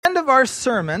our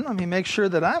sermon, let me make sure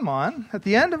that I'm on. At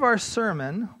the end of our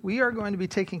sermon, we are going to be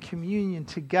taking communion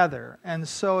together. And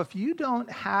so if you don't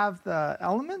have the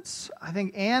elements, I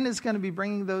think Ann is going to be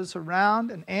bringing those around.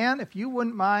 And Ann, if you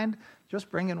wouldn't mind, just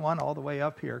bringing one all the way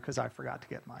up here because I forgot to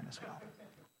get mine as well.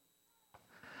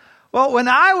 Well, when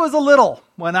I was a little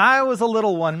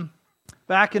one,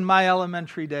 back in my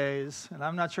elementary days, and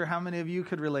I'm not sure how many of you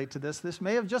could relate to this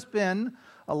may have just been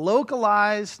a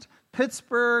localized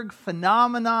Pittsburgh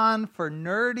phenomenon for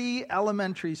nerdy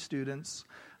elementary students,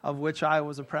 of which I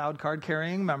was a proud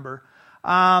card-carrying member.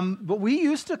 But we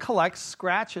used to collect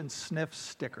scratch and sniff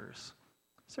stickers.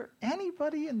 Is there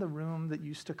anybody in the room that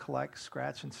used to collect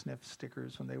scratch and sniff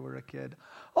stickers when they were a kid?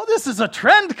 Oh, this is a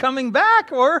trend coming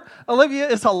back, or Olivia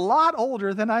is a lot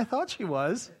older than I thought she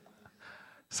was.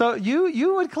 So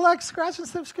you would collect scratch and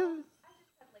sniff stickers?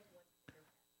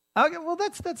 Okay, well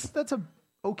that's a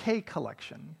okay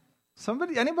collection.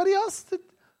 Anybody else that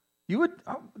you would?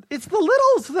 Oh, it's the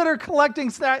littles that are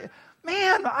collecting snacks.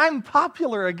 Man, I'm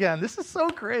popular again. This is so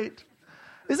great.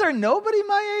 Is there nobody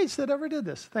my age that ever did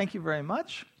this? Thank you very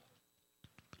much.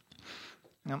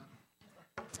 Yep.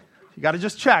 You got to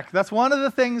just check. That's one of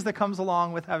the things that comes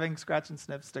along with having scratch and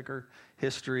sniff sticker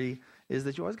history is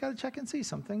that you always got to check and see.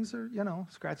 Some things are,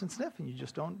 scratch and sniff, and you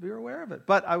just don't be aware of it.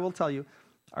 But I will tell you,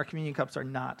 our communion cups are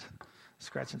not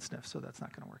scratch and sniff, so that's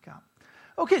not going to work out.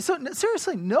 Okay, so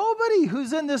seriously, nobody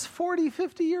who's in this 40,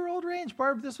 50-year-old range.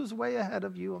 Barb, this was way ahead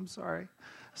of you. I'm sorry.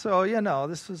 So,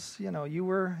 this was, you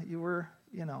were,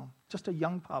 just a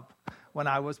young pup when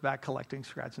I was back collecting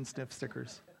scratch and sniff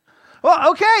stickers.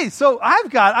 Well, okay, so I've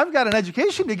got an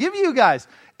education to give you guys.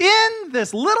 In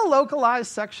this little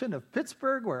localized section of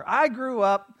Pittsburgh where I grew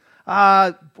up,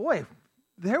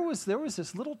 there was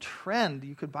this little trend.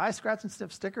 You could buy scratch and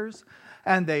sniff stickers,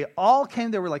 and they all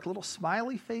came. There were like little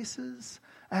smiley faces,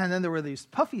 and then there were these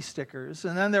puffy stickers,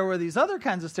 and then there were these other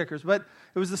kinds of stickers. But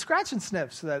it was the scratch and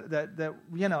sniffs that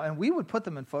and we would put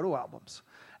them in photo albums,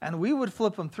 and we would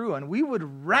flip them through, and we would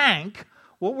rank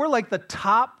what were like the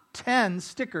top 10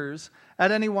 stickers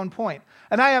at any one point.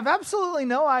 And I have absolutely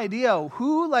no idea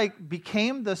who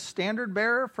became the standard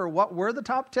bearer for what were the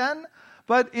top 10.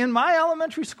 But in my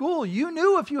elementary school, you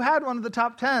knew if you had one of the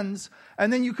top 10s,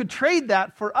 and then you could trade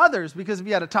that for others, because if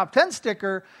you had a top 10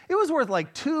 sticker, it was worth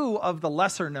like 2 of the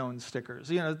lesser known stickers,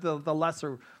 the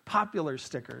lesser popular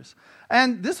stickers.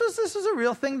 And this was a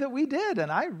real thing that we did,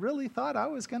 and I really thought I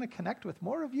was going to connect with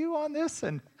more of you on this,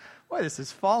 and boy, this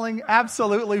is falling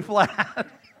absolutely flat.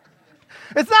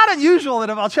 It's not unusual that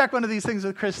if I'll check one of these things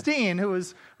with Christine, who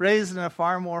was raised in a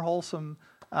far more wholesome,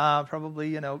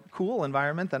 probably, cool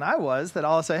environment than I was, that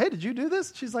I'll say, hey, did you do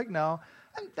this? She's like, no.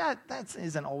 And that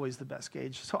isn't always the best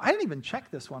gauge. So I didn't even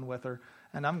check this one with her,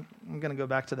 and I'm going to go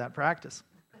back to that practice.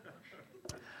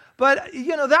 But,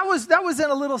 that was in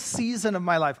a little season of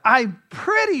my life. I'm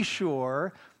pretty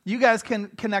sure you guys can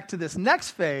connect to this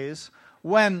next phase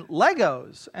when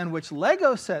Legos and which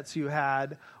Lego sets you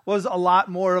had was a lot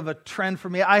more of a trend for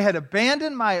me. I had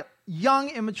abandoned my young,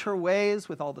 immature ways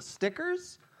with all the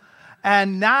stickers,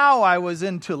 and now I was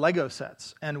into Lego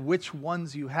sets and which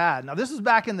ones you had. Now, this was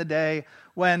back in the day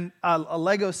when a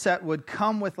Lego set would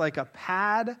come with like a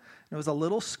pad. It was a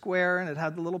little square, and it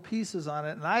had the little pieces on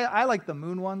it. And I like the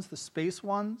moon ones, the space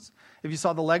ones. If you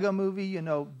saw the Lego movie,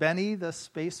 Benny, the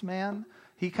spaceman,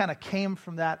 he kind of came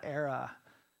from that era.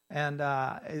 And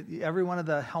every one of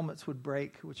the helmets would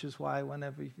break, which is why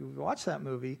whenever you watch that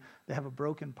movie, they have a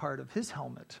broken part of his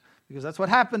helmet, because that's what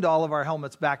happened to all of our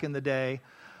helmets back in the day.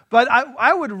 But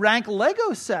I would rank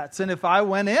Lego sets, and if I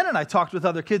went in and I talked with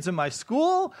other kids in my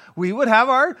school, we would have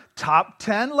our top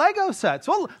 10 Lego sets.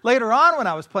 Well, later on when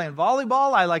I was playing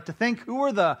volleyball, I like to think who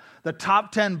were the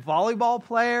top 10 volleyball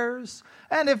players.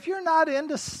 And if you're not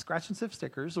into scratch and sniff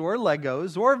stickers or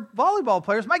Legos or volleyball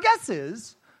players, my guess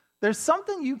is there's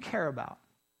something you care about.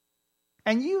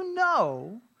 And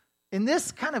in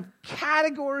this kind of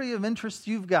category of interest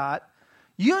you've got,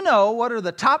 what are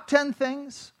the top 10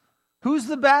 things? Who's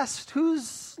the best?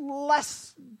 Who's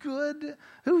less good?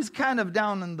 Who's kind of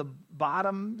down in the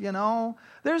bottom,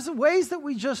 There's ways that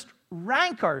we just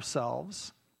rank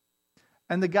ourselves.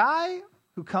 And the guy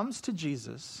who comes to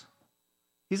Jesus,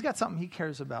 he's got something he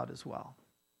cares about as well.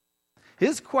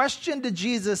 His question to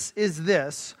Jesus is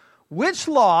this: which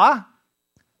law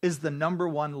is the number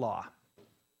one law?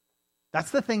 That's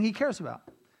the thing he cares about.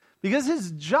 Because his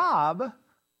job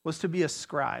was to be a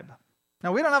scribe.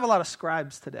 Now, we don't have a lot of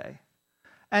scribes today.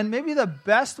 And maybe the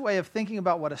best way of thinking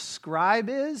about what a scribe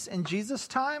is in Jesus'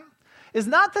 time is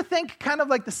not to think kind of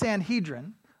like the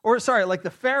Sanhedrin, like the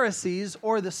Pharisees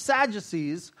or the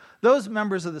Sadducees, those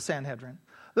members of the Sanhedrin.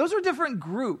 Those were different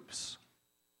groups.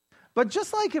 But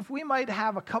just like if we might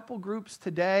have a couple groups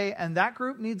today, and that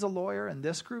group needs a lawyer, and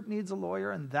this group needs a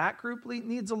lawyer, and that group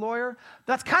needs a lawyer,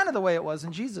 that's kind of the way it was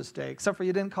in Jesus' day, except for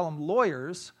you didn't call them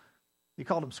lawyers, you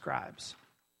called them scribes.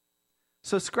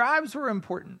 So scribes were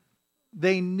important.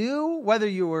 They knew whether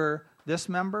you were this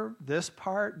member, this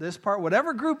part,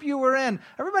 whatever group you were in,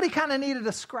 everybody kind of needed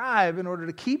a scribe in order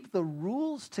to keep the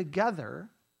rules together.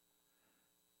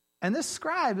 And this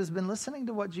scribe has been listening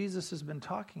to what Jesus has been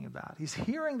talking about. He's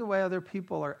hearing the way other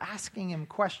people are asking him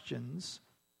questions.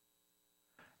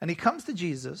 And he comes to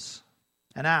Jesus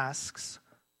and asks,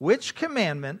 which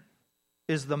commandment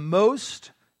is the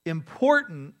most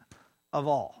important of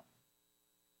all?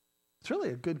 It's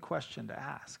really a good question to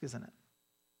ask, isn't it?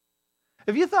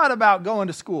 If you thought about going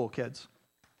to school, kids,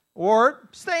 or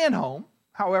staying home,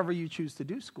 however you choose to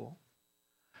do school,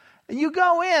 and you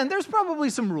go in, there's probably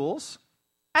some rules.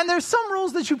 And there's some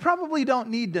rules that you probably don't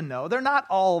need to know. They're not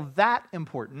all that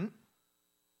important.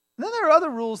 And then there are other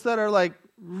rules that are like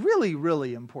really,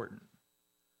 really important.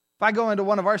 If I go into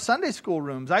one of our Sunday school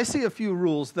rooms, I see a few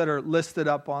rules that are listed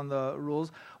up on the rules.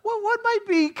 Well, what might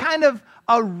be kind of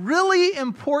a really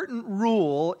important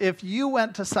rule if you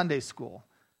went to Sunday school?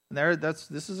 And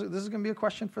this is going to be a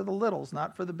question for the littles,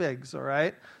 not for the bigs, all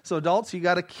right? So adults, you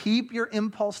got to keep your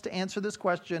impulse to answer this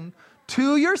question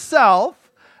to yourself.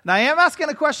 And I am asking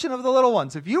a question of the little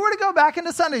ones. If you were to go back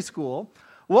into Sunday school,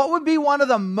 what would be one of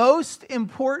the most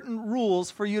important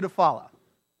rules for you to follow?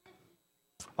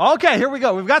 Okay, here we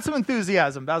go. We've got some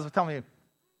enthusiasm. Basil, tell me. Ears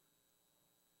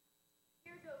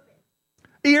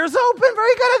open. Ears open?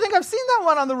 Very good. I think I've seen that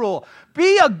one on the rule.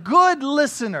 Be a good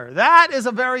listener. That is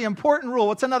a very important rule.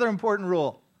 What's another important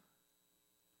rule?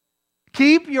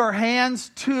 Keep your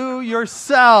hands to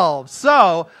yourselves.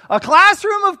 So, a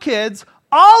classroom of kids,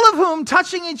 all of whom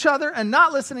touching each other and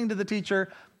not listening to the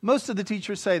teacher. Most of the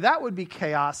teachers say that would be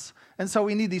chaos. And so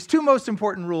we need these two most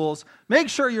important rules. Make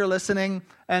sure you're listening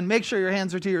and make sure your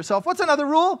hands are to yourself. What's another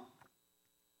rule?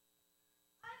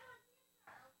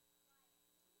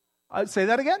 Say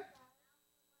that again.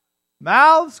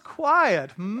 Mouths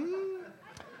quiet.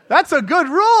 That's a good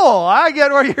rule. I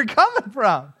get where you're coming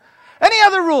from. Any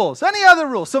other rules? Any other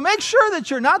rules? So make sure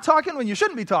that you're not talking when you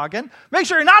shouldn't be talking. Make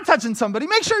sure you're not touching somebody.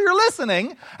 Make sure you're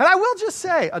listening. And I will just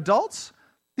say, adults,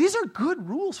 these are good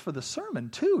rules for the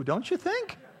sermon too, don't you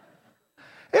think?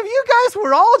 If you guys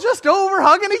were all just over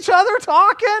hugging each other,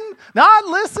 talking, not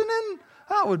listening,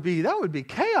 that would be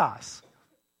chaos.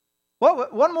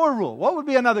 One more rule. What would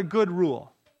be another good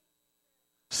rule?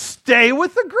 Stay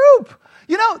with the group.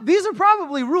 You know, these are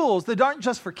probably rules that aren't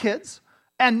just for kids.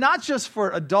 And not just for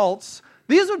adults.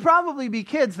 These would probably be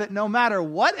kids that no matter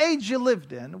what age you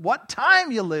lived in, what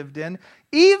time you lived in,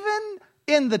 even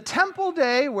in the temple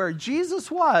day where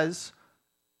Jesus was,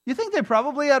 you think they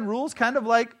probably had rules kind of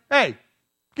like, hey,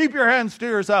 keep your hands to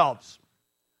yourselves.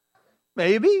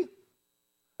 Maybe.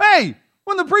 Hey,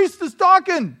 when the priest is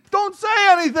talking, don't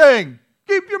say anything.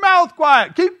 Keep your mouth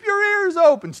quiet. Keep your ears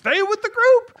open. Stay with the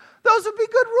group. Those would be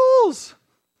good rules.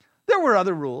 There were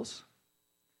other rules.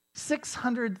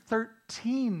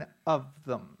 613 of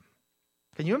them.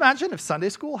 Can you imagine if Sunday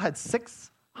school had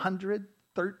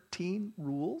 613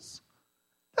 rules?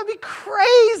 That'd be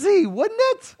crazy, wouldn't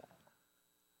it?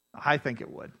 I think it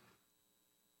would.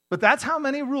 But that's how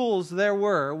many rules there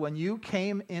were when you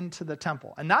came into the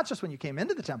temple. And not just when you came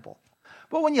into the temple,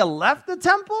 but when you left the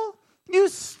temple, you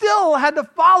still had to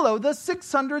follow the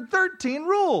 613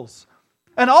 rules.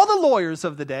 And all the lawyers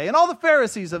of the day, and all the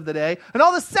Pharisees of the day, and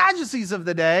all the Sadducees of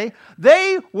the day,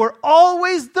 they were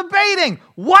always debating,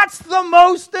 what's the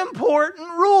most important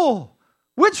rule?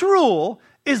 Which rule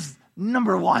is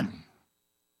number one?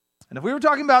 And if we were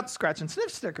talking about scratch and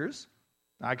sniff stickers,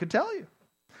 I could tell you.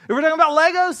 If we're talking about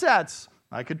Lego sets,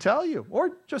 I could tell you.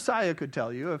 Or Josiah could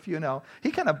tell you if you know.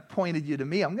 He kind of pointed you to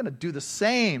me. I'm going to do the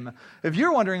same. If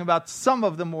you're wondering about some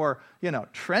of the more,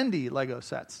 trendy Lego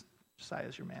sets,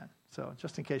 Josiah's your man. So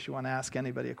just in case you want to ask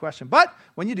anybody a question. But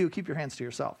when you do, keep your hands to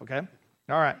yourself, okay?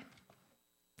 All right.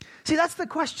 See, that's the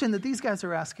question that these guys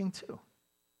are asking too.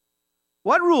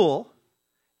 What rule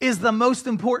is the most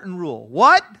important rule?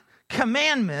 What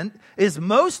commandment is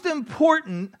most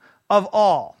important of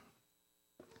all?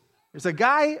 There's a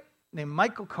guy named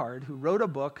Michael Card who wrote a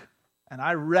book, and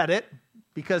I read it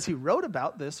because he wrote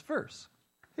about this verse.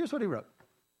 Here's what he wrote.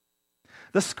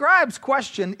 The scribe's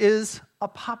question is a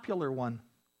popular one.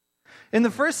 In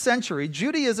the first century,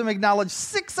 Judaism acknowledged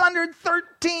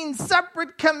 613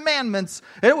 separate commandments.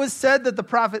 It was said that the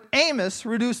prophet Amos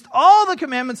reduced all the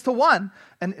commandments to one.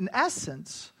 And in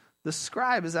essence, the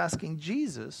scribe is asking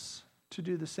Jesus to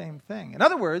do the same thing. In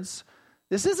other words,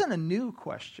 this isn't a new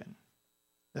question.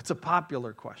 It's a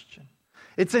popular question.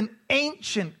 It's an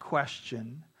ancient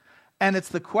question, and it's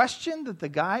the question that the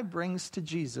guy brings to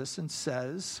Jesus and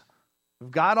says, we've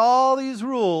got all these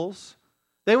rules.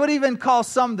 They would even call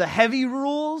some the heavy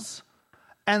rules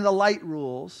and the light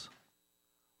rules.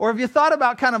 Or if you thought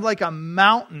about kind of like a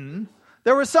mountain,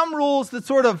 there were some rules that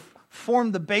sort of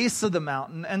formed the base of the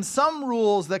mountain and some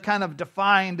rules that kind of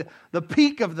defined the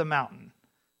peak of the mountain.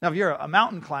 Now, if you're a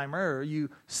mountain climber or you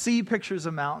see pictures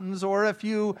of mountains, or if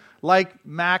you like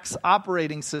Mac's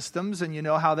operating systems and you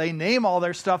know how they name all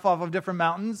their stuff off of different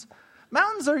mountains,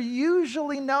 mountains are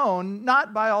usually known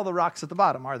not by all the rocks at the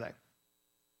bottom, are they?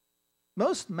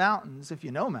 Most mountains, if you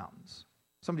know mountains,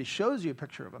 somebody shows you a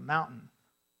picture of a mountain,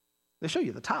 they show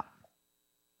you the top.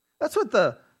 That's what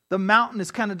the mountain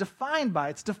is kind of defined by.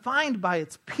 It's defined by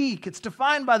its peak. It's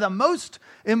defined by the most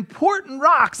important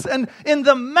rocks. And in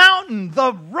the mountain,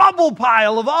 the rubble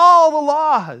pile of all the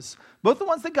laws, both the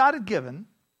ones that God had given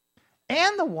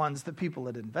and the ones that people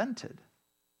had invented,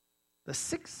 the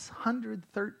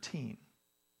 613,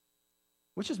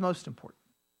 which is most important?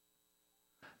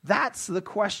 That's the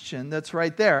question that's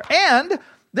right there. And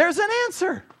there's an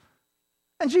answer.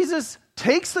 And Jesus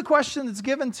takes the question that's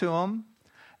given to him,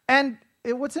 and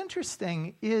what's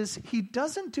interesting is he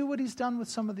doesn't do what he's done with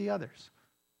some of the others.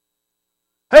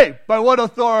 Hey, by what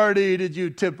authority did you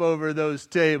tip over those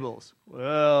tables?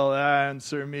 Well,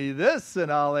 answer me this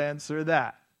and I'll answer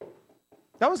that.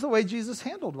 That was the way Jesus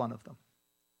handled one of them.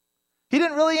 He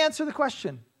didn't really answer the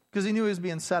question because he knew he was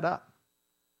being set up.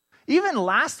 Even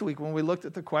last week when we looked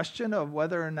at the question of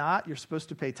whether or not you're supposed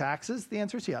to pay taxes, the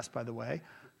answer is yes, by the way.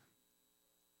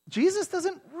 Jesus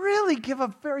doesn't really give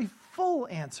a very full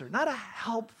answer, not a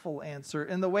helpful answer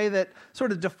in the way that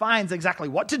sort of defines exactly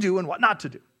what to do and what not to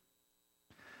do.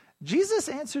 Jesus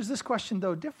answers this question,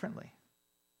 though, differently.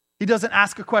 He doesn't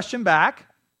ask a question back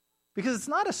because it's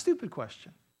not a stupid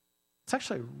question. It's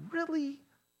actually a really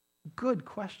good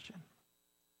question.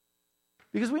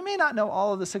 Because we may not know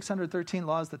all of the 613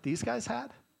 laws that these guys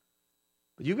had,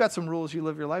 but you've got some rules you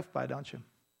live your life by, don't you?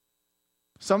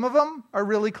 Some of them are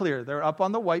really clear. They're up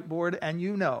on the whiteboard, and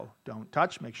you know, don't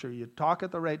touch. Make sure you talk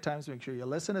at the right times. Make sure you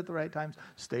listen at the right times.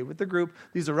 Stay with the group.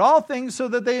 These are all things so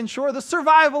that they ensure the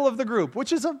survival of the group,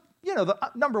 which is the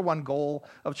number one goal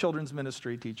of children's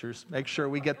ministry teachers. Make sure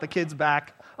we get the kids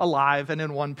back alive and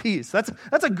in one piece. That's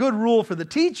a good rule for the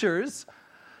teachers.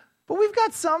 But we've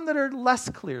got some that are less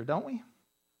clear, don't we?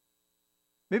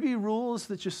 Maybe rules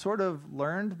that you sort of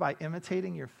learned by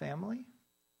imitating your family.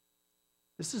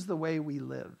 This is the way we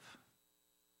live.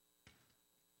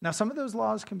 Now, some of those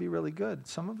laws can be really good.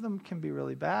 Some of them can be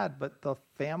really bad. But the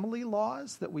family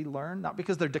laws that we learn, not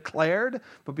because they're declared,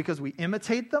 but because we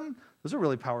imitate them, those are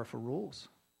really powerful rules.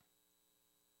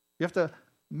 You have to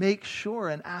make sure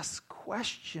and ask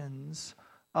questions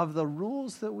of the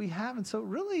rules that we have. And so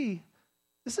really,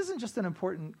 this isn't just an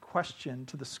important question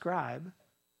to the scribe.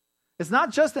 It's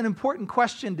not just an important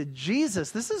question to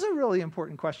Jesus. This is a really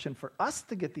important question for us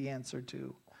to get the answer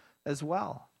to as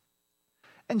well.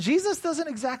 And Jesus doesn't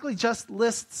exactly just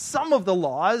list some of the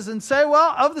laws and say,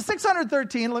 well, of the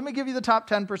 613, let me give you the top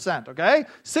 10%, okay?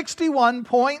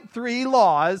 61.3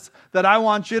 laws that I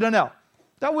want you to know.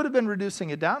 That would have been reducing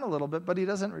it down a little bit, but he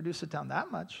doesn't reduce it down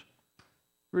that much.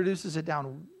 He reduces it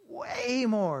down way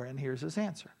more, and here's his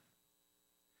answer.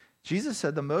 Jesus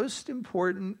said the most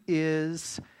important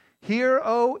is, "Hear,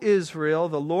 O Israel,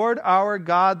 the Lord our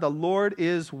God, the Lord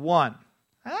is one."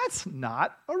 That's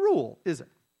not a rule, is it?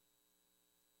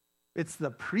 It's the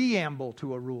preamble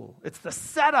to a rule. It's the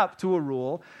setup to a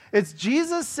rule. It's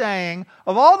Jesus saying,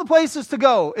 of all the places to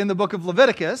go in the book of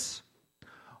Leviticus,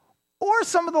 or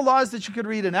some of the laws that you could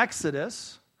read in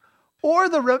Exodus, or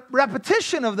the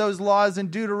repetition of those laws in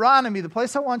Deuteronomy, the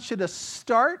place I want you to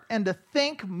start and to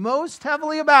think most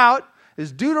heavily about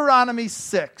is Deuteronomy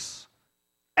 6.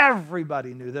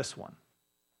 Everybody knew this one.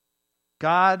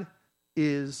 God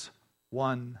is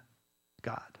one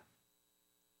God.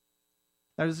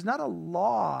 Now, there's not a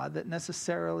law that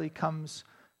necessarily comes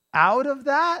out of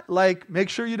that, like make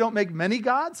sure you don't make many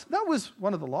gods. That was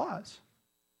one of the laws.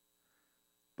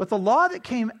 But the law that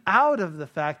came out of the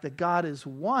fact that God is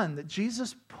one, that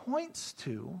Jesus points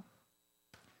to,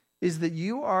 is that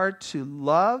you are to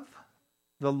love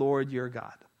the Lord your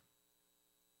God.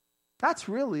 That's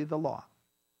really the law.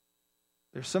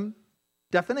 There's some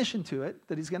definition to it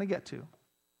that he's going to get to.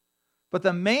 But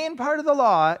the main part of the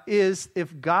law is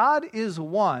if God is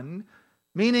one,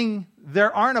 meaning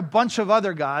there aren't a bunch of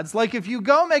other gods. Like if you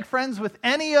go make friends with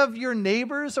any of your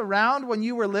neighbors around when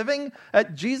you were living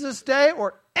at Jesus' day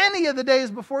or any of the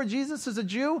days before Jesus as a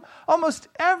Jew, almost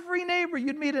every neighbor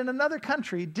you'd meet in another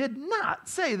country did not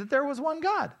say that there was one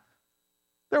God.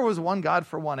 There was one God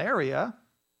for one area,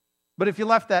 But if you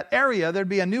left that area, there'd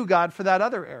be a new God for that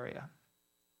other area.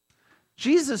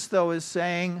 Jesus, though, is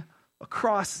saying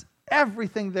across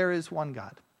everything there is one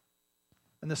God.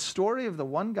 And the story of the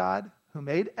one God who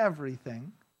made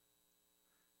everything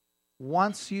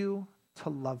wants you to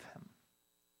love him.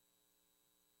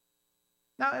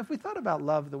 Now, if we thought about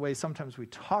love the way sometimes we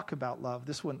talk about love,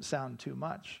 this wouldn't sound too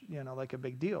much, like a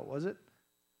big deal, was it?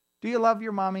 Do you love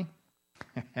your mommy?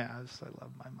 Yes, I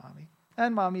love my mommy.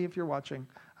 And mommy, if you're watching,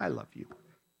 I love you.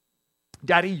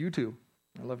 Daddy, you too.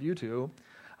 I love you too.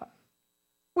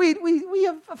 We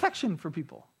have affection for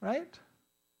people, right?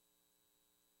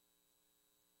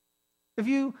 If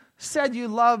you said you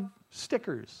love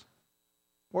stickers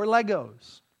or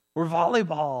Legos or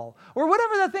volleyball or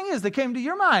whatever that thing is that came to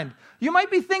your mind, you might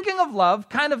be thinking of love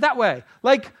kind of that way.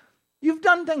 Like, you've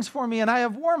done things for me and I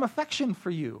have warm affection for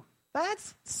you.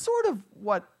 That's sort of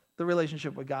what the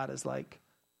relationship with God is like.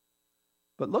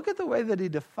 But look at the way that he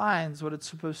defines what it's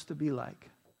supposed to be like.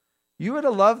 You are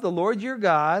to love the Lord your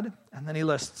God, and then he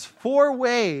lists 4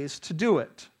 ways to do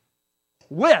it.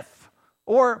 With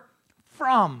or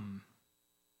from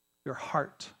your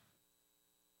heart.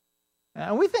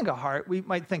 And we think of heart, we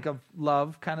might think of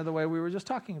love kind of the way we were just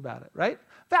talking about it, right?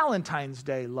 Valentine's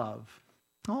Day love.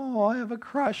 Oh, I have a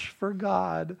crush for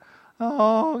God.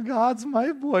 Oh, God's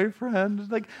my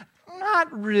boyfriend. Like,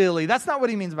 not really. That's not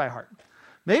what he means by heart.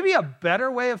 Maybe a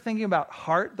better way of thinking about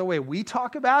heart, the way we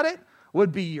talk about it,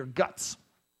 would be your guts,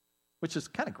 which is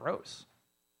kind of gross.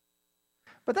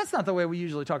 But that's not the way we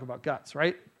usually talk about guts,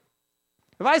 right?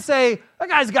 If I say, that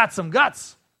guy's got some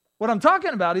guts, what I'm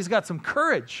talking about, he's got some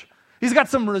courage. He's got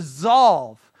some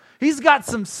resolve. He's got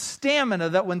some stamina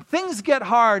that when things get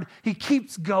hard, he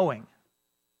keeps going,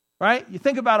 right? You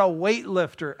think about a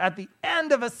weightlifter at the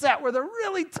end of a set where they're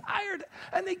really tired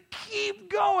and they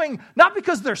keep going, not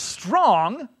because they're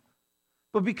strong,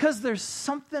 but because there's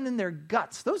something in their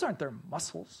guts. Those aren't their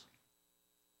muscles,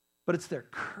 but it's their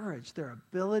courage, their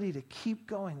ability to keep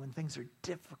going when things are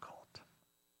difficult.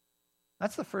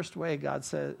 That's the first way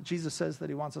Jesus says that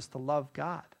he wants us to love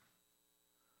God.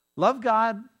 Love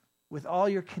God with all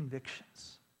your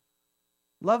convictions.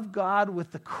 Love God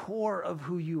with the core of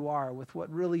who you are, with what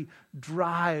really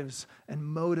drives and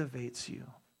motivates you.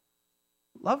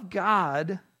 Love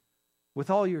God with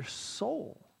all your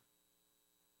soul.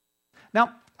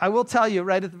 Now, I will tell you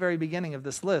right at the very beginning of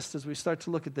this list, as we start to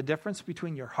look at the difference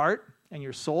between your heart and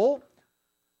your soul,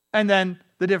 and then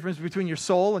the difference between your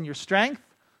soul and your strength,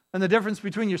 and the difference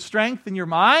between your strength and your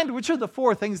mind, which are the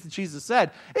 4 things that Jesus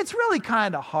said, it's really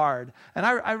kind of hard. And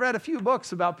I read a few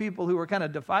books about people who were kind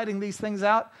of dividing these things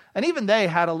out, and even they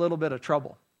had a little bit of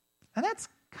trouble. And that's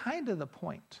kind of the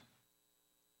point.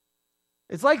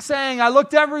 It's like saying, I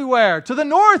looked everywhere, to the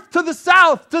north, to the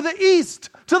south, to the east,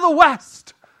 to the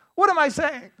west. What am I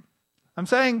saying? I'm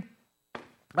saying,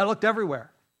 I looked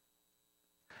everywhere.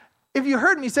 If you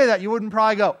heard me say that, you wouldn't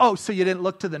probably go, oh, so you didn't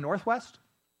look to the northwest?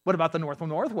 What about the north and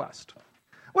northwest?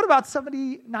 What about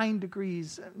 79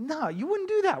 degrees? No, you wouldn't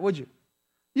do that, would you?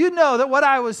 You'd know that what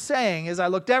I was saying is I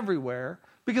looked everywhere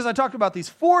because I talked about these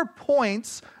 4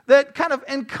 points that kind of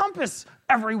encompass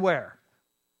everywhere.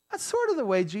 That's sort of the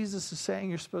way Jesus is saying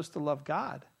you're supposed to love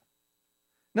God.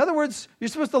 In other words, you're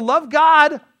supposed to love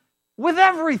God with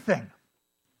everything.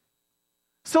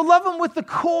 So love him with the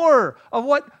core of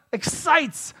what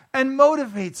excites and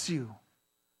motivates you.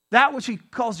 That which he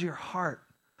calls your heart.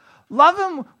 Love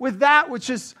him with that which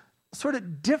is sort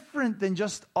of different than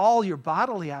just all your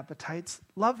bodily appetites.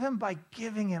 Love him by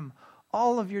giving him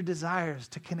all of your desires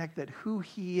to connect that who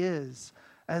he is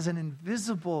as an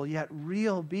invisible yet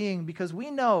real being, because we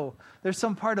know there's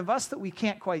some part of us that we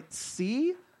can't quite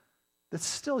see that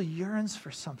still yearns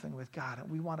for something with God, and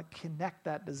we want to connect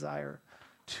that desire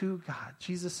to God.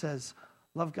 Jesus says,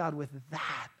 love God with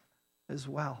that as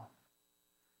well.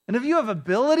 And if you have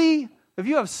ability, if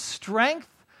you have strength,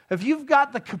 if you've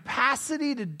got the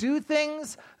capacity to do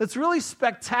things that's really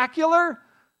spectacular,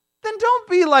 then don't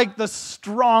be like the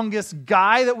strongest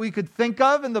guy that we could think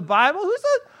of in the Bible.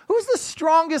 Who's the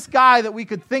strongest guy that we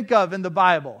could think of in the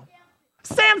Bible?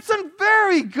 Samson,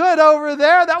 very good over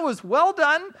there. That was well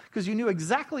done because you knew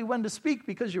exactly when to speak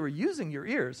because you were using your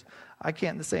ears. I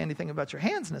can't say anything about your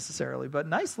hands necessarily, but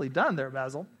nicely done there,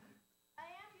 Basil.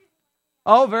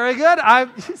 Oh, very good.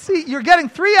 See, you're getting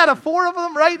 3 out of 4 of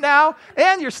them right now,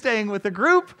 and you're staying with the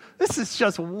group. This is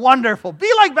just wonderful. Be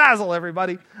like Basil,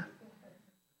 everybody.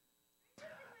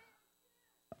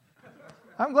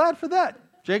 I'm glad for that.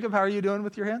 Jacob, how are you doing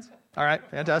with your hands? All right,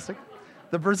 fantastic.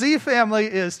 The Brzee family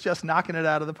is just knocking it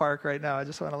out of the park right now. I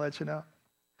just want to let you know.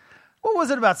 What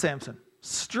was it about Samson?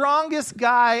 Strongest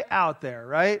guy out there,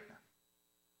 right?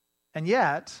 And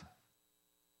yet,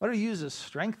 What do he use his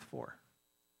strength for?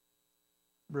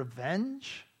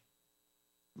 Revenge?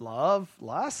 Love?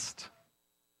 Lust?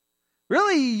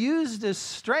 Really, he used his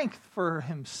strength for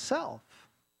himself.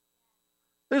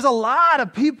 There's a lot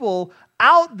of people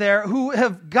out there who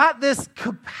have got this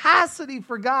capacity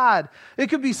for God. It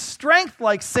could be strength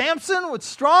like Samson was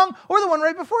strong, or the one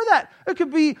right before that. It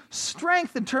could be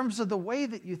strength in terms of the way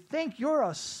that you think. You're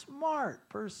a smart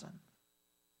person.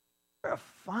 You're a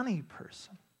funny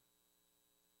person.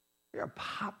 You're a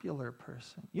popular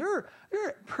person. You're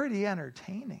pretty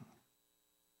entertaining.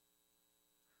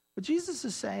 What Jesus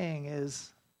is saying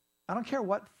is, I don't care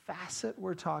what facet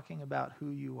we're talking about who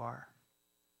you are.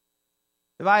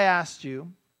 If I asked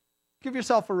you, give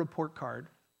yourself a report card,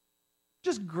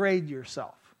 just grade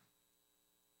yourself.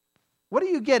 What do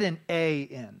you get an A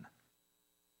in?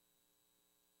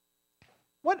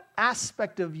 What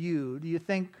aspect of you do you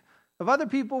think, if other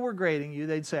people were grading you,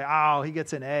 they'd say, oh, he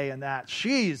gets an A in that.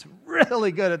 She's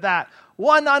really good at that.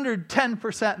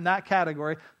 110% in that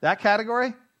category. That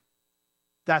category,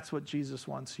 that's what Jesus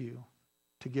wants you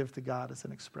to give to God as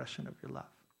an expression of your love.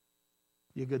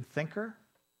 You a good thinker?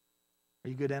 Are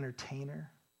you a good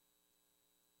entertainer?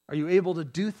 Are you able to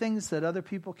do things that other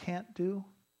people can't do?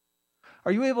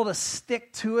 Are you able to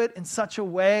stick to it in such a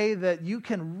way that you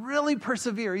can really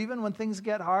persevere even when things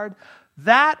get hard?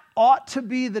 That ought to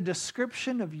be the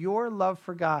description of your love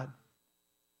for God.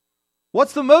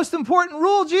 What's the most important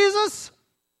rule, Jesus?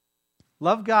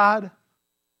 Love God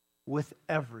with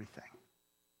everything.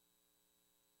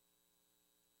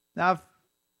 Now, if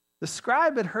the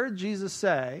scribe had heard Jesus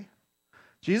say,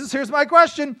 Jesus, here's my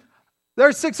question. There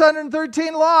are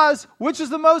 613 laws. Which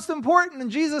is the most important? And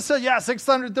Jesus said, yeah,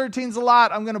 613 is a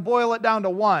lot. I'm going to boil it down to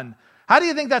one. How do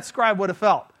you think that scribe would have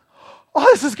felt? Oh,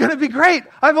 this is going to be great.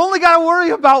 I've only got to worry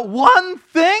about one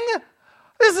thing.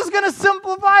 This is going to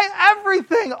simplify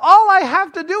everything. All I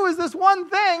have to do is this one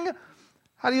thing.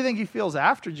 How do you think he feels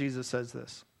after Jesus says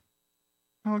this?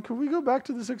 Oh, can we go back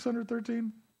to the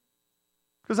 613?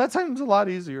 Because that seems a lot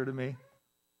easier to me.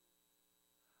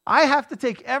 I have to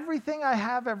take everything I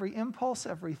have, every impulse,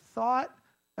 every thought,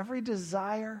 every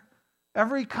desire,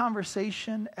 every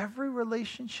conversation, every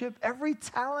relationship, every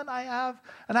talent I have,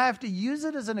 and I have to use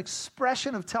it as an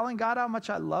expression of telling God how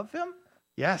much I love him?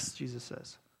 Yes, Jesus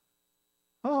says.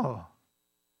 Oh.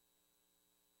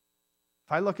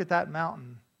 If I look at that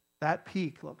mountain, that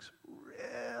peak looks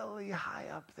really high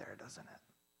up there, doesn't it?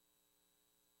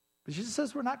 But Jesus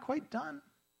says we're not quite done.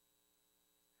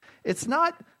 It's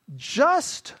not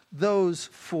just those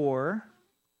four.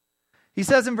 He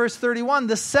says in verse 31,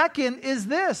 the second is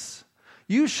this: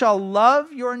 you shall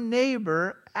love your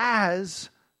neighbor as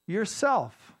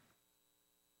yourself.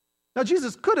 Now,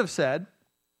 Jesus could have said,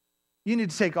 you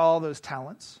need to take all those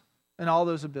talents and all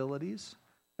those abilities,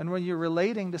 and when you're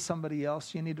relating to somebody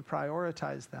else, you need to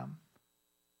prioritize them.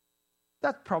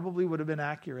 That probably would have been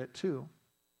accurate too.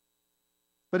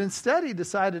 But instead, he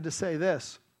decided to say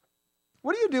this: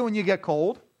 what do you do when you get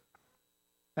cold?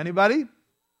 Anybody?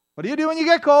 What do you do when you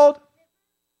get cold?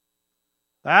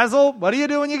 Basil, what do you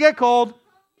do when you get cold?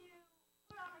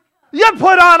 You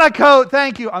put on a coat.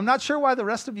 Thank you. I'm not sure why the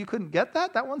rest of you couldn't get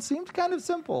that. That one seemed kind of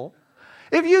simple.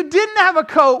 If you didn't have a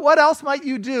coat, what else might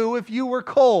you do if you were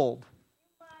cold?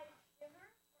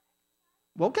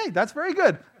 Okay, that's very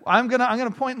good. I'm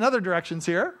gonna point in other directions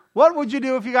here. What would you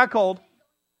do if you got cold?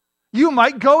 You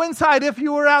might go inside if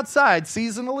you were outside.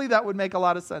 Seasonally, that would make a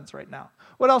lot of sense right now.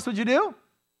 What else would you do?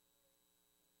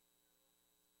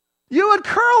 You would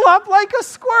curl up like a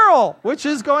squirrel, which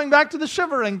is going back to the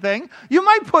shivering thing. You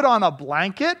might put on a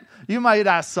blanket. You might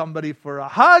ask somebody for a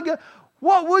hug.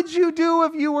 What would you do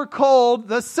if you were cold?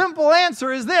 The simple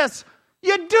answer is this: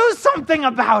 you do something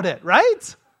about it,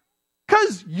 right?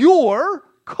 Because you're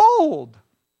cold.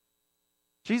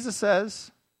 Jesus says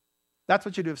that's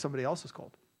what you do if somebody else is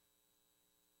cold.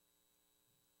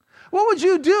 What would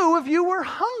you do if you were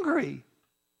hungry?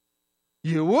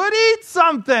 You would eat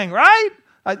something, right?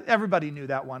 Everybody knew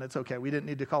that one. It's okay. We didn't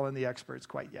need to call in the experts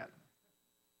quite yet.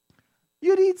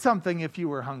 You'd eat something if you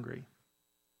were hungry.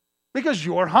 Because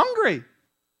you're hungry.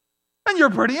 And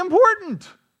you're pretty important.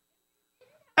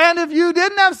 And if you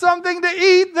didn't have something to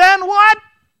eat, then what?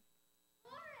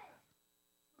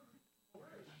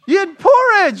 You'd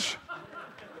porridge.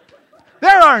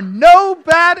 There are no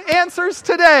bad answers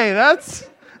today.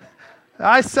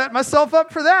 I set myself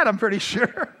up for that, I'm pretty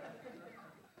sure.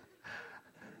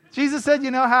 Jesus said,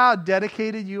 you know how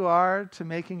dedicated you are to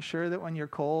making sure that when you're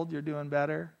cold, you're doing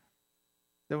better?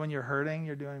 That when you're hurting,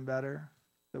 you're doing better?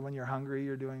 That when you're hungry,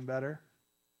 you're doing better?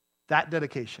 That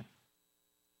dedication.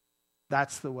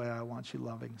 That's the way I want you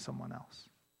loving someone else.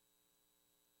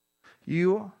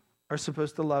 You are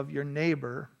supposed to love your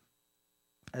neighbor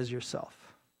as yourself.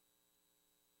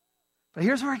 But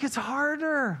here's where it gets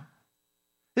harder.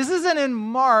 This isn't in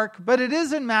Mark, but it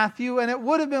is in Matthew, and it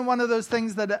would have been one of those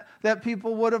things that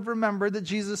people would have remembered that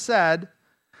Jesus said.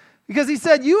 Because he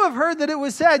said, you have heard that it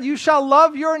was said, you shall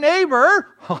love your neighbor,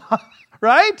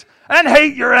 right? And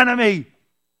hate your enemy.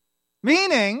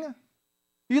 Meaning,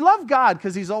 you love God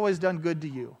because he's always done good to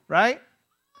you, right?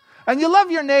 And you love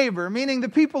your neighbor, meaning the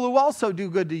people who also do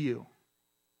good to you.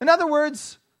 In other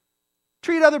words,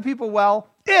 treat other people well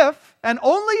if, and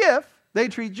only if, they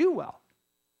treat you well.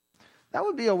 That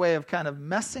would be a way of kind of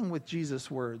messing with Jesus'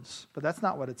 words, but that's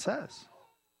not what it says.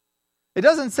 It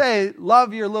doesn't say,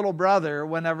 love your little brother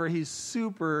whenever he's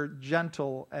super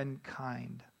gentle and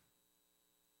kind.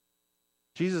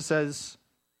 Jesus says,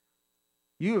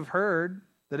 you have heard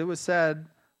that it was said,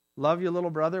 love your little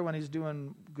brother when he's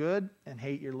doing good and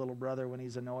hate your little brother when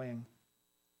he's annoying.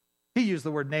 He used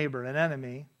the word neighbor and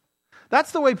enemy.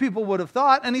 That's the way people would have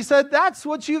thought, and he said, that's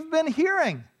what you've been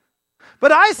hearing.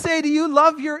 But I say to you,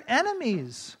 love your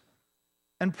enemies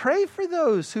and pray for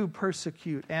those who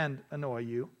persecute and annoy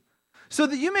you, so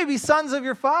that you may be sons of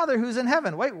your Father who's in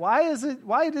heaven. Wait, why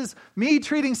does me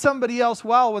treating somebody else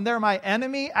well when they're my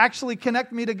enemy actually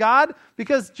connect me to God?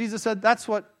 Because Jesus said that's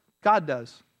what God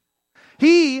does.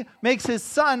 He makes his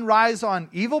sun rise on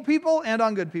evil people and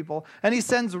on good people, and he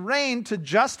sends rain to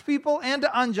just people and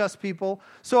to unjust people.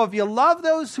 So if you love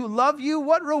those who love you,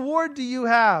 what reward do you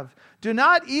have? Do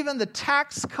not even the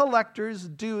tax collectors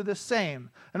do the same?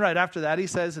 And right after that, he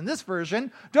says in this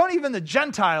version, don't even the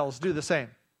Gentiles do the same.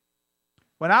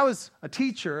 When I was a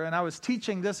teacher and I was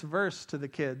teaching this verse to the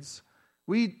kids,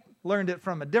 we learned it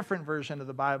from a different version of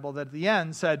the Bible that at the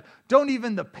end said, don't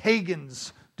even the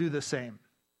pagans do the same.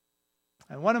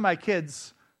 And one of my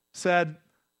kids said,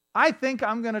 I think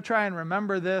I'm going to try and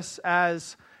remember this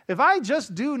as, if I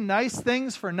just do nice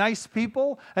things for nice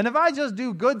people, and if I just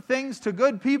do good things to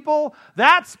good people,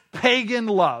 that's pagan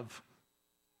love.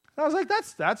 And I was like,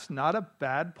 that's not a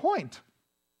bad point.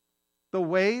 The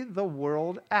way the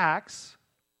world acts,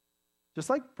 just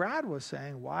like Brad was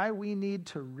saying, why we need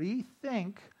to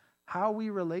rethink how we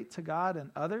relate to God and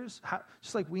others,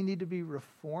 just like we need to be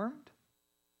reformed.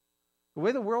 The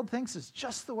way the world thinks is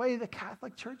just the way the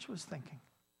Catholic Church was thinking.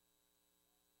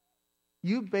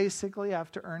 You basically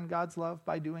have to earn God's love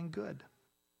by doing good.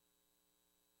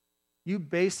 You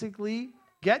basically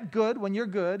get good when you're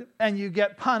good, and you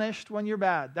get punished when you're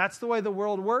bad. That's the way the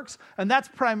world works, and that's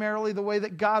primarily the way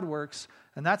that God works,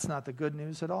 and that's not the good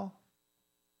news at all.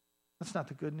 That's not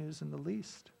the good news in the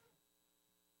least.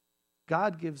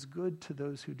 God gives good to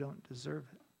those who don't deserve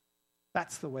it.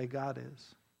 That's the way God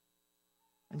is.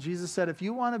 And Jesus said, if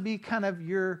you want to be kind of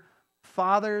your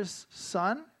Father's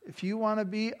son, if you want to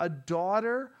be a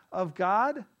daughter of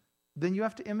God, then you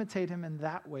have to imitate him in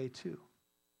that way too.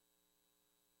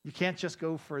 You can't just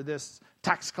go for this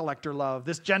tax collector love,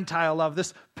 this Gentile love,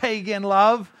 this pagan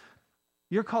love.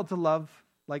 You're called to love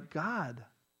like God.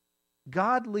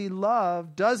 Godly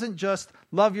love doesn't just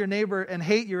love your neighbor and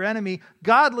hate your enemy.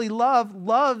 Godly love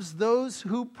loves those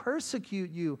who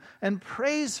persecute you and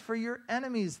prays for your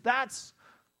enemies. That's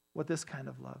what this kind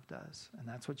of love does. And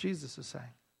that's what Jesus is saying.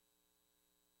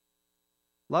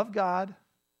 Love God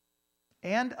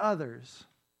and others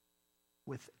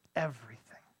with everything.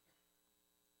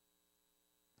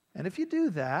 And if you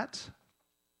do that,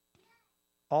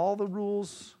 all the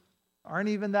rules aren't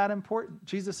even that important.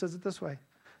 Jesus says it this way.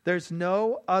 There's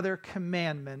no other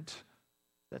commandment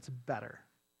that's better.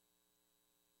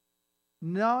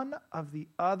 None of the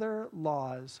other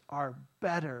laws are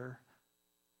better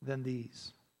than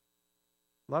these.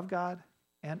 Love God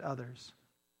and others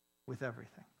with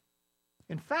everything.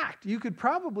 In fact, you could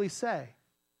probably say,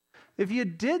 if you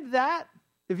did that,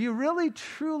 if you really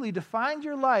truly defined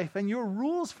your life and your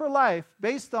rules for life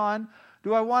based on,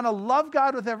 do I want to love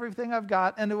God with everything I've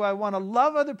got, and do I want to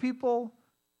love other people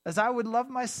as I would love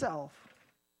myself?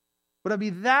 Would I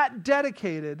be that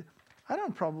dedicated? I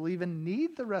don't probably even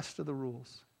need the rest of the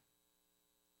rules.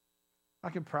 I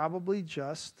can probably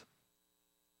just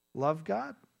love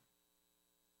God.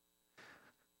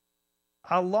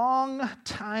 A long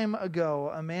time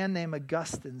ago, a man named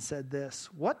Augustine said this: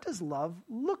 what does love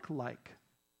look like?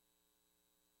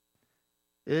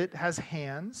 It has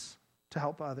hands to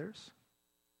help others.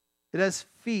 It has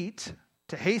feet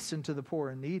to hasten to the poor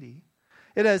and needy.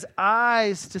 It has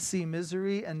eyes to see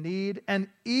misery and need, and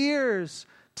ears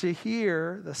to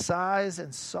hear the sighs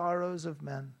and sorrows of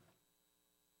men.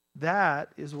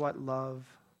 That is what love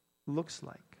looks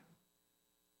like.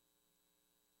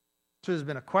 So there's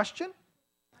been a question,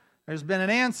 there's been an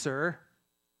answer,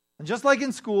 and just like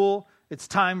in school, it's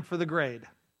time for the grade.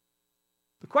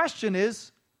 The question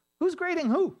is, who's grading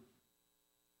who?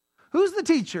 Who's the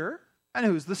teacher and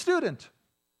who's the student?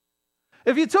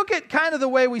 If you took it kind of the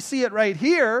way we see it right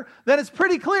here, then it's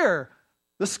pretty clear.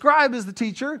 The scribe is the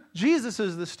teacher, Jesus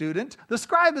is the student. The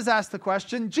scribe is asked the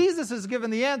question, Jesus is given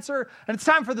the answer, and it's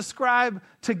time for the scribe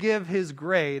to give his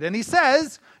grade. And he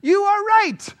says, "You are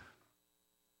right."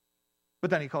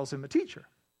 But then he calls him a teacher.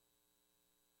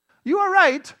 "You are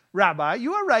right, Rabbi.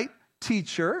 You are right,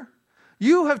 teacher.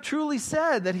 You have truly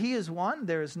said that he is one,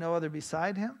 there is no other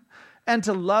beside him. And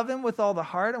to love him with all the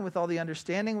heart and with all the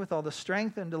understanding, with all the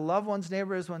strength, and to love one's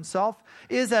neighbor as oneself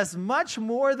is as much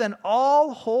more than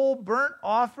all whole burnt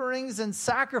offerings and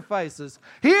sacrifices."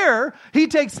 Here, he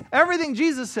takes everything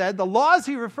Jesus said, the laws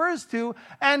he refers to,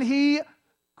 and he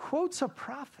quotes a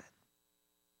prophet.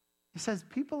 He says,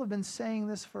 people have been saying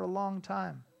this for a long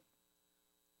time.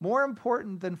 More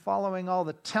important than following all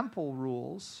the temple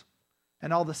rules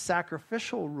and all the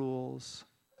sacrificial rules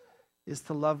is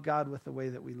to love God with the way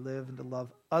that we live and to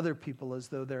love other people as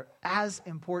though they're as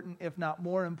important, if not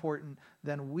more important,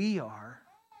 than we are.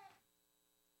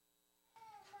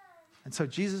 And so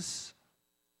Jesus,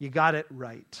 you got it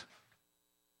right.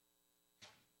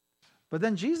 But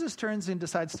then Jesus turns and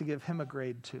decides to give him a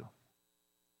grade too.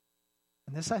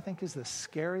 And this, I think, is the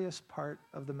scariest part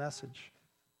of the message.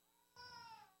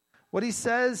 What he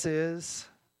says is,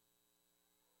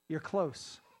 you're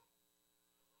close.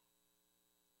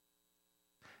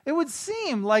 It would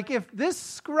seem like if this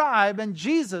scribe and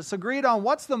Jesus agreed on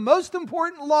what's the most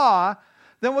important law,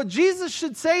 then what Jesus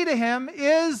should say to him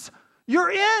is,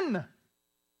 you're in.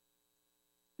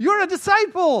 You're a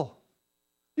disciple.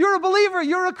 You're a believer.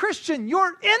 You're a Christian.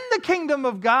 You're in the kingdom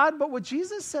of God. But what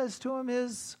Jesus says to him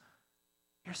is,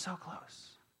 you're so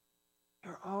close.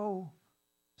 You're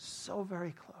so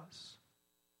very close.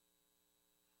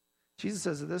 Jesus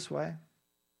says it this way,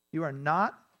 you are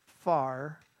not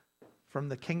far from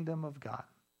the kingdom of God.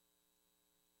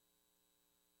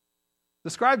 The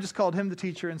scribe just called him the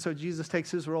teacher, and so Jesus takes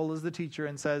his role as the teacher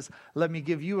and says, let me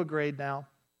give you a grade now.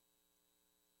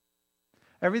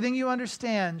 Everything you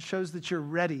understand shows that you're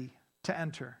ready to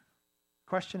enter. The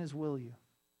question is, will you?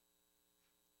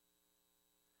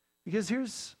 Because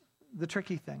here's the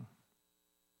tricky thing.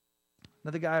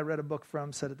 Another guy I read a book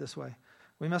from said it this way,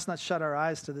 we must not shut our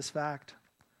eyes to this fact.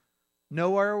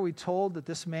 Nowhere are we told that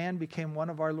this man became one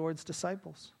of our Lord's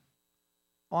disciples.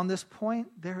 On this point,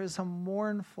 there is a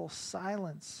mournful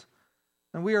silence.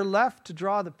 And we are left to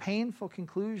draw the painful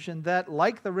conclusion that,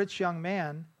 like the rich young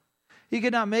man, he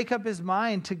could not make up his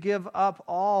mind to give up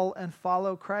all and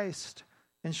follow Christ.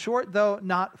 In short, though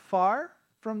not far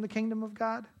from the kingdom of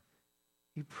God,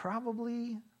 he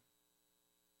probably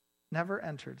never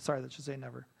entered. Sorry, that should say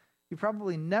never. He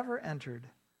probably never entered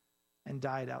and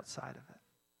died outside of it.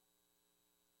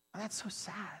 That's so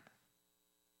sad.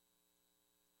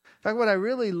 In fact, what I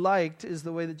really liked is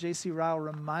the way that J.C. Ryle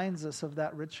reminds us of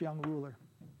that rich young ruler.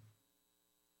 Do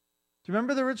you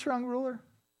remember the rich young ruler?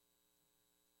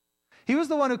 He was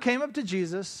the one who came up to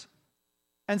Jesus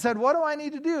and said, what do I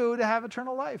need to do to have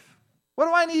eternal life? What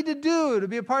do I need to do to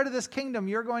be a part of this kingdom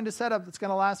you're going to set up that's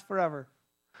going to last forever?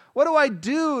 What do I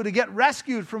do to get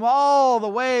rescued from all the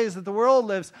ways that the world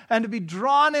lives and to be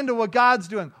drawn into what God's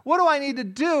doing? What do I need to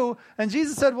do? And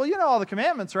Jesus said, well, you know all the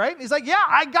commandments, right? And he's like, yeah,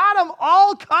 I got them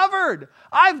all covered.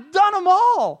 I've done them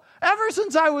all. Ever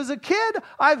since I was a kid,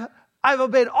 I've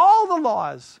obeyed all the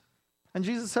laws. And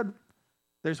Jesus said,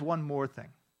 there's one more thing.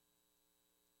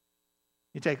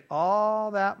 You take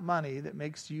all that money that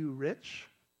makes you rich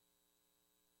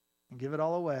and give it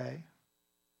all away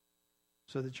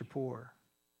so that you're poor.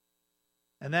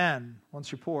 And then,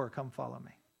 once you're poor, come follow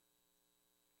me.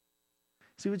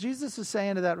 See, what Jesus is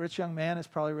saying to that rich young man is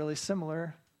probably really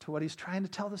similar to what he's trying to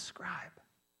tell the scribe.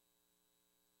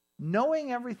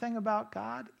 Knowing everything about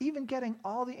God, even getting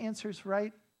all the answers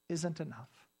right, isn't enough.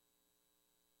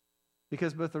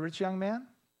 Because both the rich young man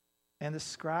and the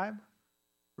scribe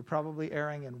were probably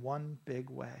erring in one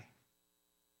big way.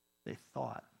 They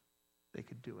thought they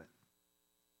could do it.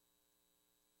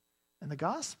 And the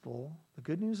gospel, the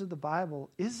good news of the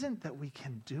Bible, isn't that we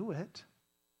can do it.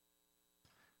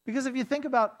 Because if you think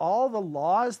about all the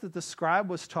laws that the scribe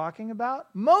was talking about,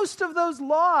 most of those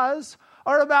laws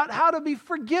are about how to be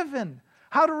forgiven,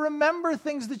 how to remember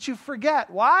things that you forget.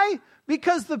 Why?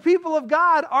 Because the people of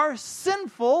God are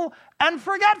sinful and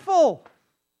forgetful.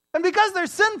 And because they're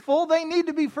sinful, they need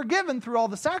to be forgiven through all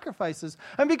the sacrifices.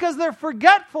 And because they're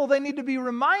forgetful, they need to be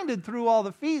reminded through all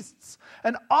the feasts.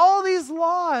 And all these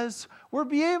laws will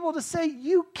be able to say,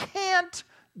 you can't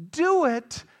do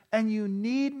it, and you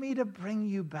need me to bring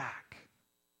you back.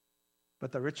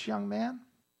 But the rich young man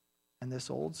and this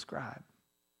old scribe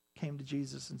came to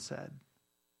Jesus and said,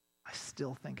 I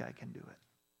still think I can do it.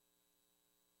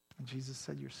 And Jesus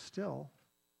said, you're still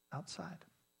outside.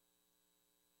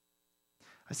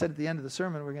 I said at the end of the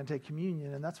sermon, we're going to take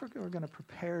communion, and that's what we're going to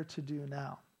prepare to do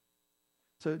now.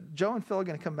 So Joe and Phil are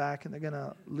going to come back, and they're going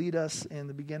to lead us in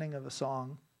the beginning of a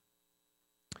song.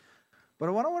 But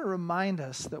I want to remind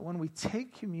us that when we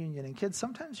take communion, and kids,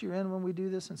 sometimes you're in when we do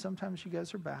this, and sometimes you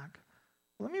guys are back.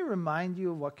 Let me remind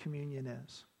you of what communion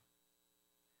is.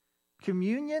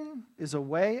 Communion is a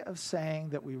way of saying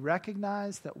that we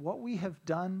recognize that what we have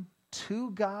done to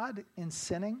God in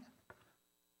sinning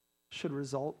should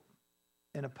result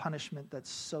in a punishment that's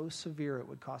so severe it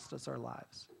would cost us our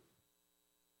lives.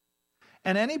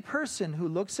 And any person who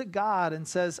looks at God and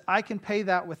says, I can pay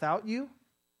that without you,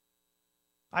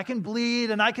 I can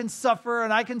bleed and I can suffer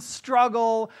and I can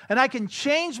struggle and I can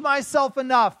change myself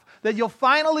enough that you'll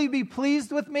finally be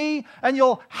pleased with me and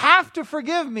you'll have to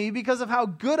forgive me because of how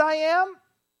good I am,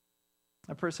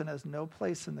 a person has no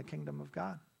place in the kingdom of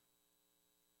God.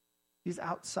 He's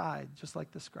outside, just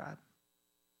like the scribe.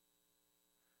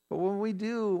 But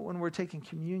when we're taking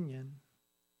communion,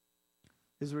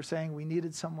 is we're saying we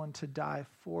needed someone to die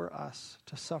for us,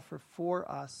 to suffer for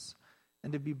us,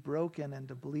 and to be broken and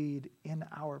to bleed in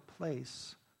our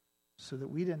place so that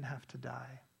we didn't have to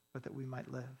die, but that we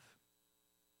might live.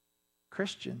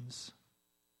 Christians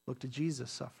look to Jesus'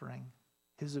 suffering,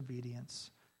 his obedience,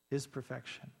 his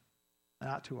perfection,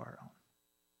 not to our own.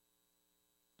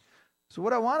 So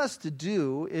what I want us to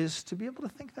do is to be able to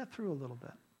think that through a little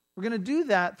bit. We're going to do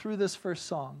that through this first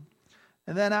song.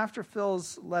 And then after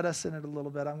Phil's led us in it a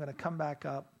little bit, I'm going to come back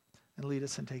up and lead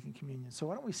us in taking communion. So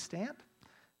why don't we stand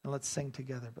and let's sing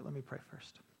together. But let me pray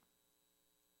first.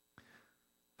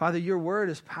 Father, your word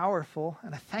is powerful,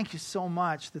 and I thank you so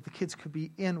much that the kids could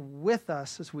be in with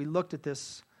us as we looked at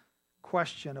this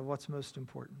question of what's most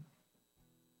important.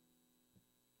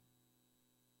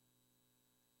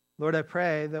 Lord, I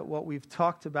pray that what we've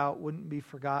talked about wouldn't be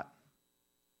forgotten,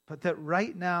 but that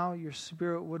right now your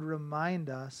Spirit would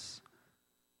remind us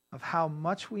of how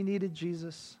much we needed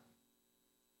Jesus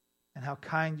and how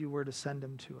kind you were to send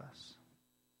him to us.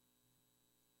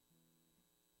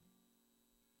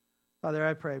 Father,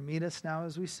 I pray, meet us now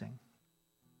as we sing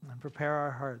and prepare our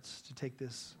hearts to take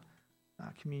this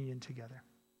communion together.